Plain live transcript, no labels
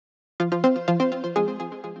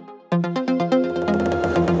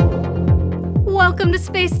Welcome to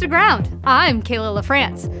Space to Ground. I'm Kayla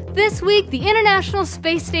LaFrance. This week, the International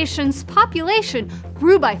Space Station's population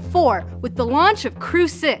grew by 4 with the launch of Crew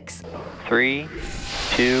 6. 3,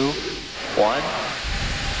 2, 1.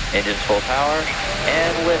 Engines full power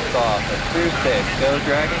and liftoff of Crew 6. Go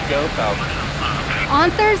Dragon, go Falcon. On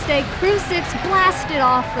Thursday, Crew 6 blasted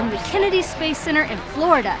off from the Kennedy Space Center in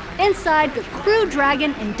Florida inside the Crew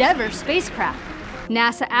Dragon Endeavour spacecraft.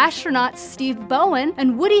 NASA astronauts Steve Bowen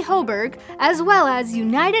and Woody Hoburg, as well as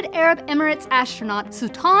United Arab Emirates astronaut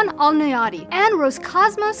Sultan Al Nayati and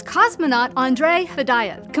Roscosmos cosmonaut Andrei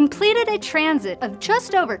Fadayev, completed a transit of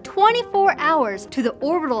just over 24 hours to the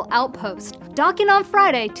orbital outpost, docking on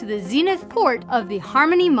Friday to the Zenith port of the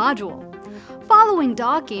Harmony module. Following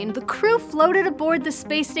docking, the crew floated aboard the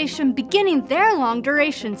space station, beginning their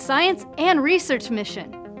long-duration science and research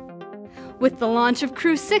mission. With the launch of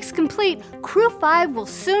Crew 6 complete, Crew 5 will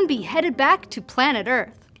soon be headed back to planet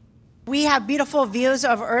Earth. We have beautiful views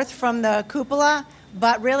of Earth from the cupola,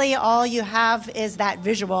 but really all you have is that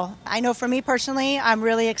visual. I know for me personally, I'm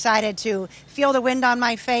really excited to feel the wind on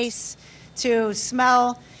my face, to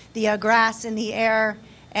smell the grass in the air,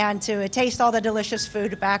 and to taste all the delicious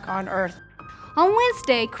food back on Earth. On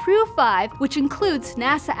Wednesday, Crew 5, which includes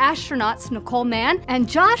NASA astronauts Nicole Mann and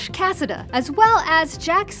Josh Cassada, as well as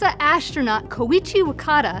JAXA astronaut Koichi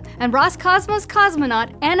Wakata and Roscosmos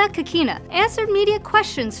cosmonaut Anna Kakina, answered media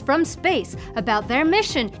questions from space about their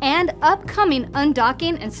mission and upcoming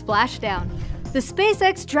undocking and splashdown. The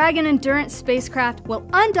SpaceX Dragon Endurance spacecraft will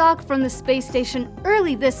undock from the space station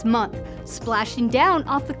early this month, splashing down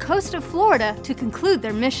off the coast of Florida to conclude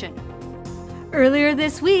their mission. Earlier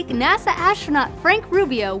this week, NASA astronaut Frank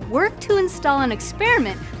Rubio worked to install an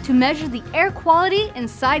experiment to measure the air quality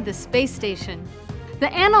inside the space station. The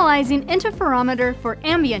Analyzing Interferometer for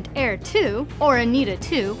Ambient Air 2, or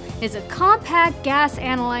ANITA-2, is a compact gas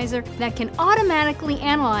analyzer that can automatically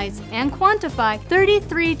analyze and quantify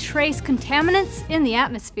 33 trace contaminants in the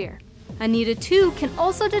atmosphere. ANITA-2 can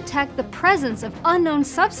also detect the presence of unknown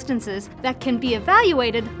substances that can be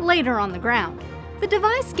evaluated later on the ground. The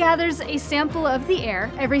device gathers a sample of the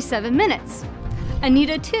air every 7 minutes.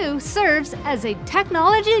 ANITA-2 serves as a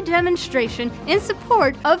technology demonstration in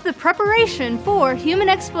support of the preparation for human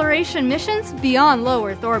exploration missions beyond low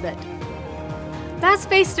Earth orbit. That's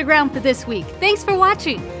Space to Ground for this week. Thanks for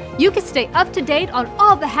watching. You can stay up to date on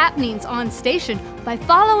all the happenings on station by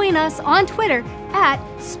following us on Twitter at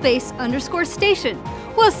 @space_station.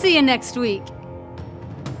 We'll see you next week.